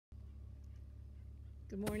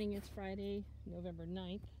Good morning, it's Friday, November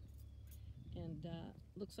 9th, and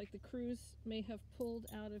looks like the crews may have pulled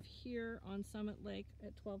out of here on Summit Lake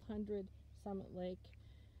at 1200 Summit Lake.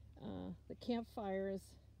 The campfire is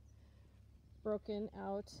broken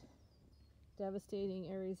out, devastating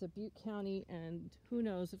areas of Butte County, and who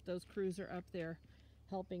knows if those crews are up there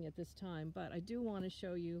helping at this time. But I do want to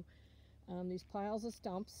show you these piles of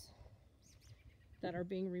stumps that are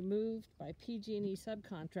being removed by PG&E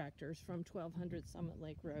subcontractors from 1200 Summit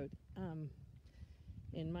Lake Road.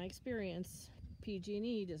 In my experience,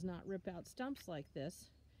 PG&E does not rip out stumps like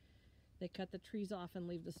this. They cut the trees off and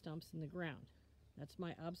leave the stumps in the ground. That's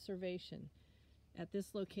my observation. At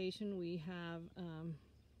this location, we have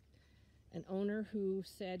an owner who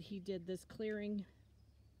said he did this clearing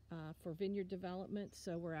for vineyard development,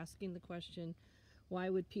 so we're asking the question,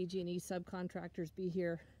 why would PG&E subcontractors be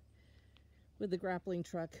here with the grappling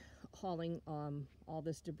truck hauling all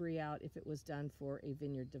this debris out if it was done for a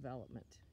vineyard development?